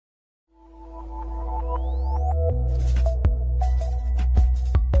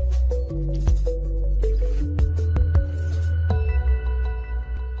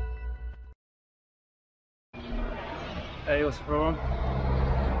what's everyone?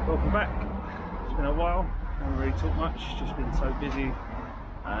 Welcome back. It's been a while, I haven't really talked much, just been so busy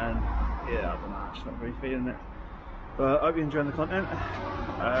and yeah, I don't know, just not really feeling it. But I hope you're enjoying the content.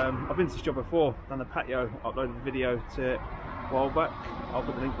 I've been to this job before, done the patio, uploaded a video to it a while back. I'll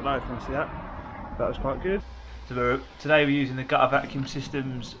put the link below if you want to see that. That was quite good. So today we're using the gutter vacuum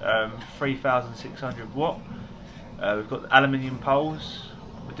systems, 3600 watt. We've got the aluminium poles.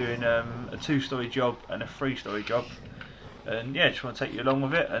 We're doing a 2-story job and a 3-story job, and yeah, just want to take you along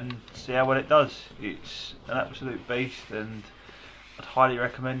with it and see how well it does. It's an absolute beast, and I'd highly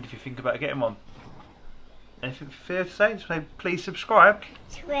recommend if you think about getting one. Anything fair to say? So please subscribe.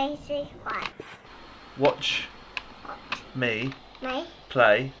 Watch me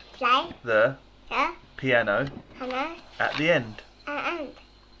play the piano at the end.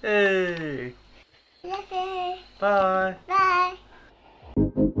 Hey! Bye! Bye!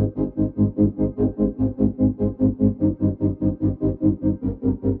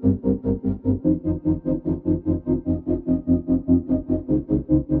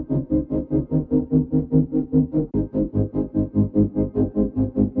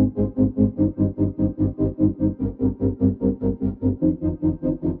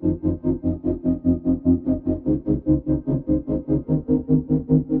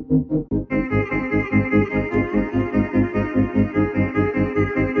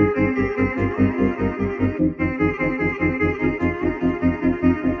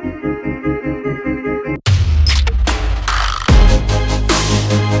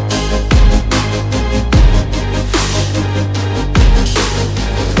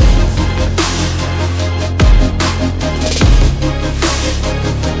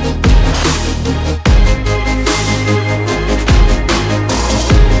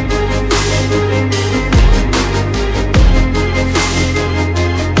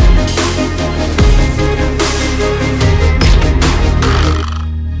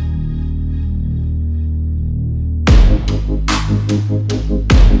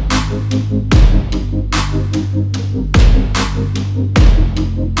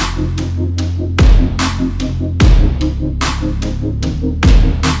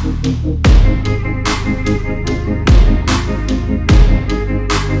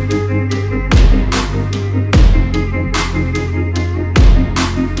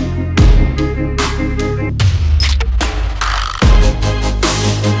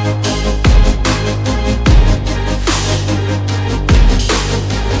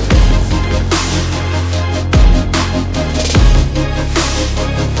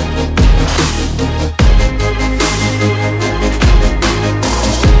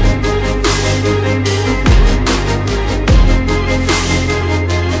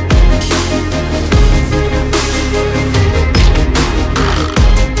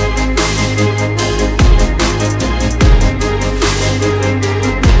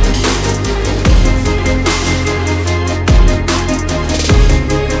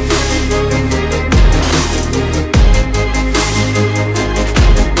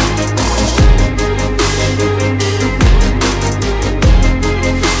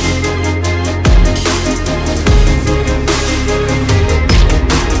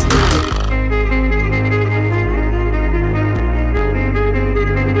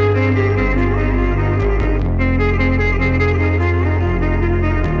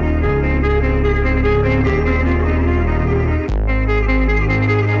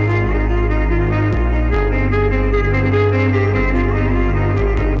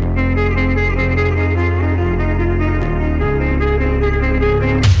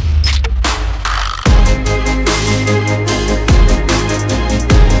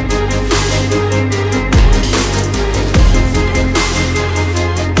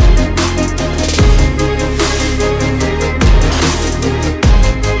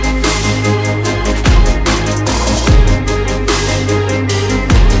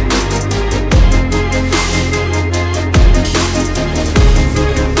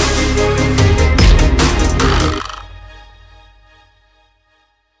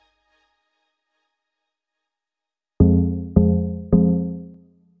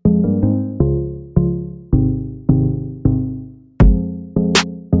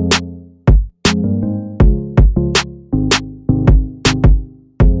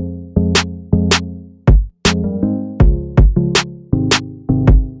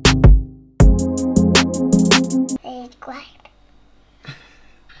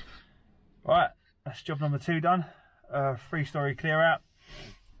 Right, that's job number 2 done. 3-story clear out,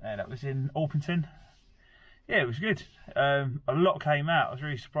 and that was in Orpington. Yeah, it was good. A lot came out. I was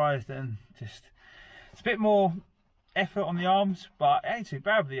really surprised, and just it's a bit more effort on the arms, but it ain't too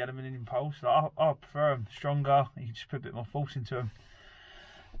bad with the aluminium poles. Like, I prefer them stronger. You can just put a bit more force into them.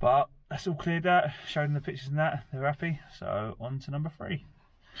 But that's all cleared out. Showed them the pictures and that. They're happy. So on to number 3.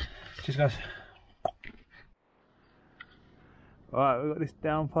 Cheers, guys. Alright, we've got this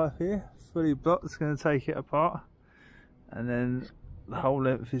downpipe here, fully blocked. It's going to take it apart, and then the whole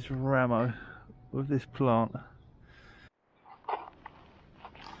length is ramo with this plant.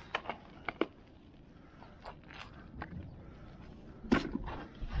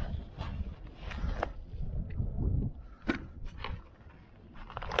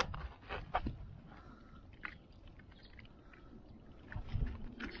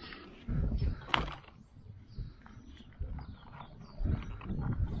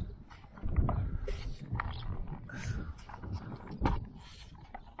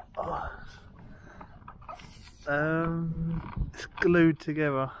 It's glued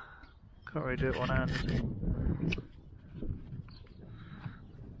together. Can't really do it one hand.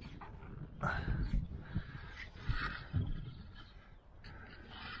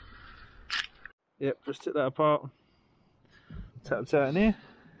 Yep, just took that apart. Tapped out in here.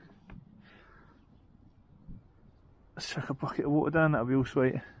 Let's chuck a bucket of water down, that'll be all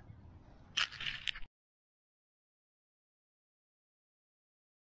sweet.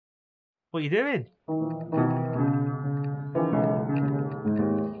 What are you doing?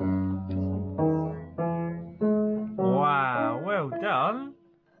 Wow, well done.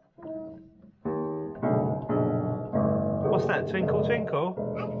 What's that, twinkle twinkle?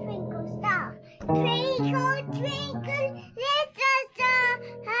 A twinkle star. Twinkle, twinkle, little star.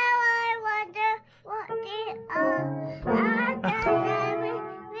 How I wonder what they are. A diamond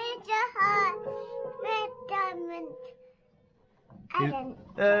with a heart. Red diamond.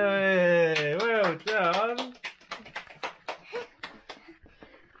 Hey, well done.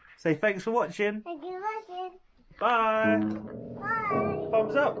 Say thanks for watching. Thank you for watching. Bye. Bye.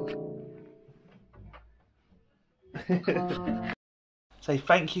 Thumbs up. Say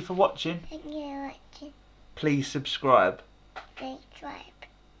thank you for watching. Thank you for watching. Please subscribe. Subscribe.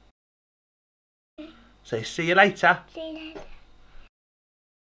 Say see you later. See you later.